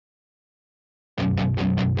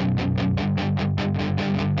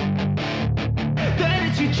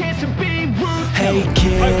Hey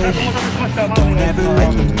kid, don't ever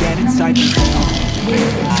let them get inside your head.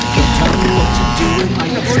 They'll tell you what to do in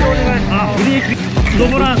life instead. Everything you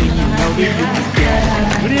know that you can get.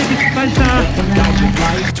 Let them guide your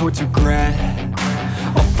life towards regret.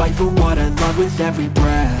 I'll fight for what I love with every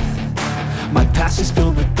breath. My past is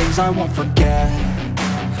filled with things I won't forget.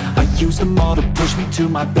 I use them all to push me to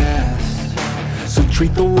my best. So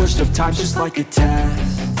treat the worst of times just like a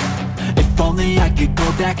test. If only I could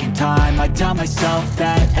go back in time, I'd tell myself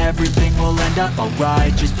that everything will end up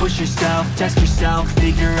alright. Just push yourself, test yourself,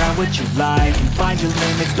 figure out what you like, and find your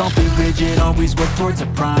limits, don't be rigid, always work towards a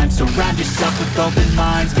prime. Surround yourself with open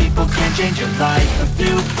minds, people can change your life. A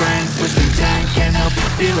few friends, push me 10, can help you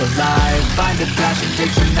feel alive. Find a passion,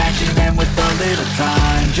 take some action, and with a little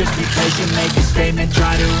time, just be patient, make a statement,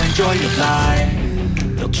 try to enjoy your life.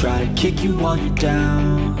 They'll try to kick you while you're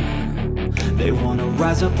down. They wanna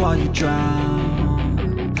rise up while you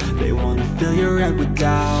drown. They wanna fill your head with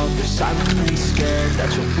doubt. They're silently scared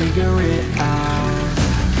that you'll figure it out.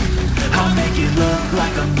 I'll make it look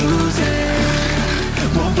like I'm losing,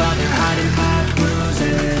 won't bother hiding my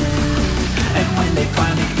bruises. And when they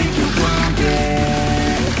finally think you're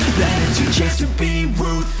wounded, then it's your chance to be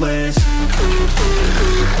ruthless.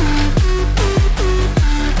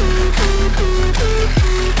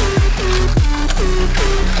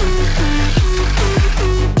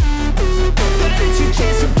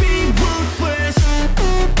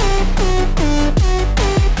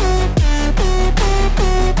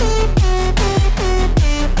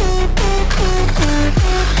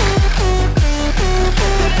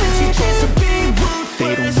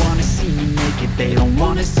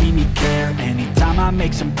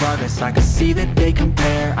 Make some progress, I can see that they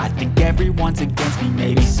compare. I think everyone's against me,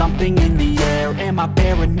 maybe something in the air. Am I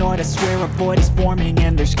paranoid? I swear a void is forming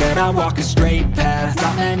and they're scared. I walk a straight path,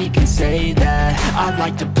 not many can say that. I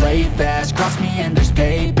like to play fast, cross me and there's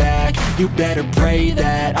payback. You better pray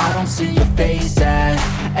that I don't see your face at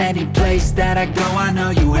any place that I go. I know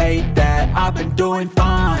you hate that. I've been doing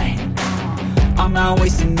fine, I'm not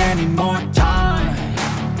wasting any more time.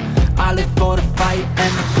 I live for the fight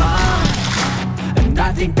and the climb. And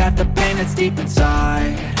I think that the pain that's deep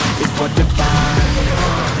inside is what defines.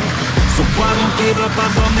 So I don't give up, I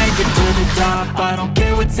will make it to the top. I don't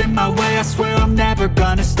care what's in my way, I swear I'm never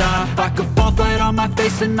gonna stop. I could fall flat on my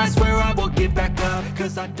face and I swear I will get back up,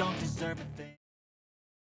 cause I don't deserve a thing.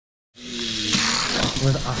 ちょ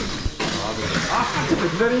っと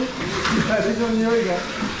左の匂いが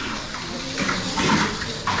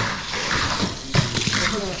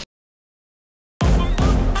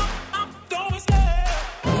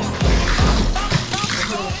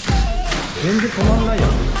全然止まんないやん、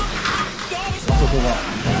そこが。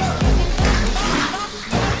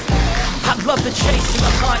I love the chase and the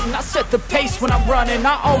hunt, and I set the pace when I'm running.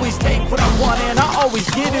 I always take what I want and I always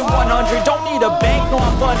give it 100. Don't need a bank, no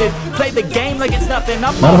I'm funded. Play the game like it's nothing.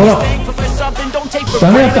 I'm always thankful for something. Don't take for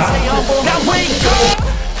granted, stay humble. Now wake up,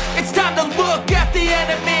 it's time to look at the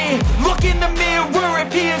enemy. Look in the mirror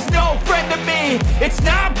if he is no friend to me. It's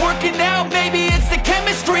not working out, maybe it's the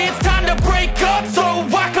chemistry. It's time to break up so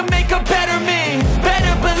I can make a better me.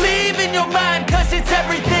 Better believe in your mind, cause it's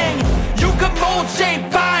everything. You can mold,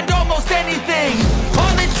 shape, find almost anything.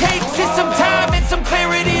 All it takes is some time and some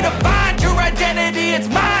clarity to find your identity. It's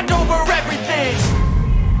mind over everything.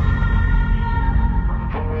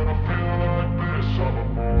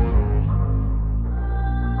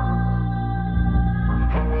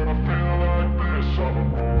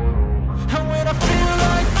 And when I feel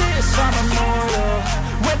like this, I'm immortal.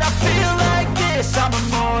 When I feel like this, I'm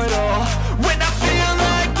immortal. When I feel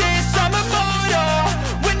like this, I'm immortal.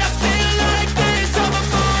 When I feel like this, I'm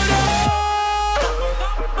immortal.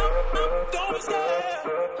 Don't be scared.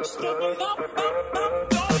 Just step it up, up, up.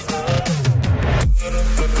 Don't be scared.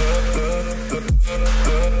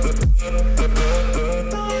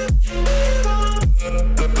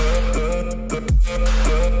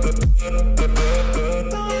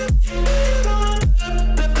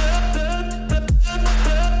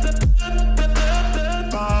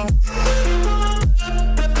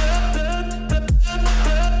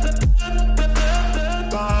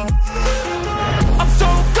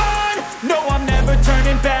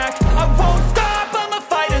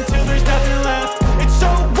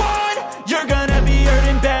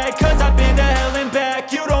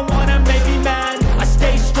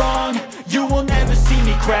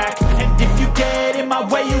 And if you get in my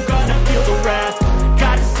way, you're gonna feel the wrath.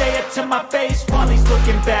 Gotta say it to my face while he's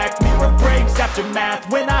looking back. Mirror breaks after math.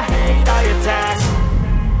 When I hate, I attack.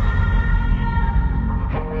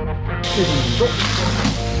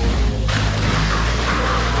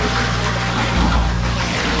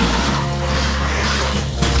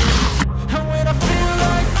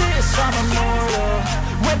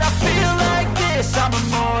 when I feel like this, I'm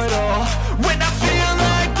immortal.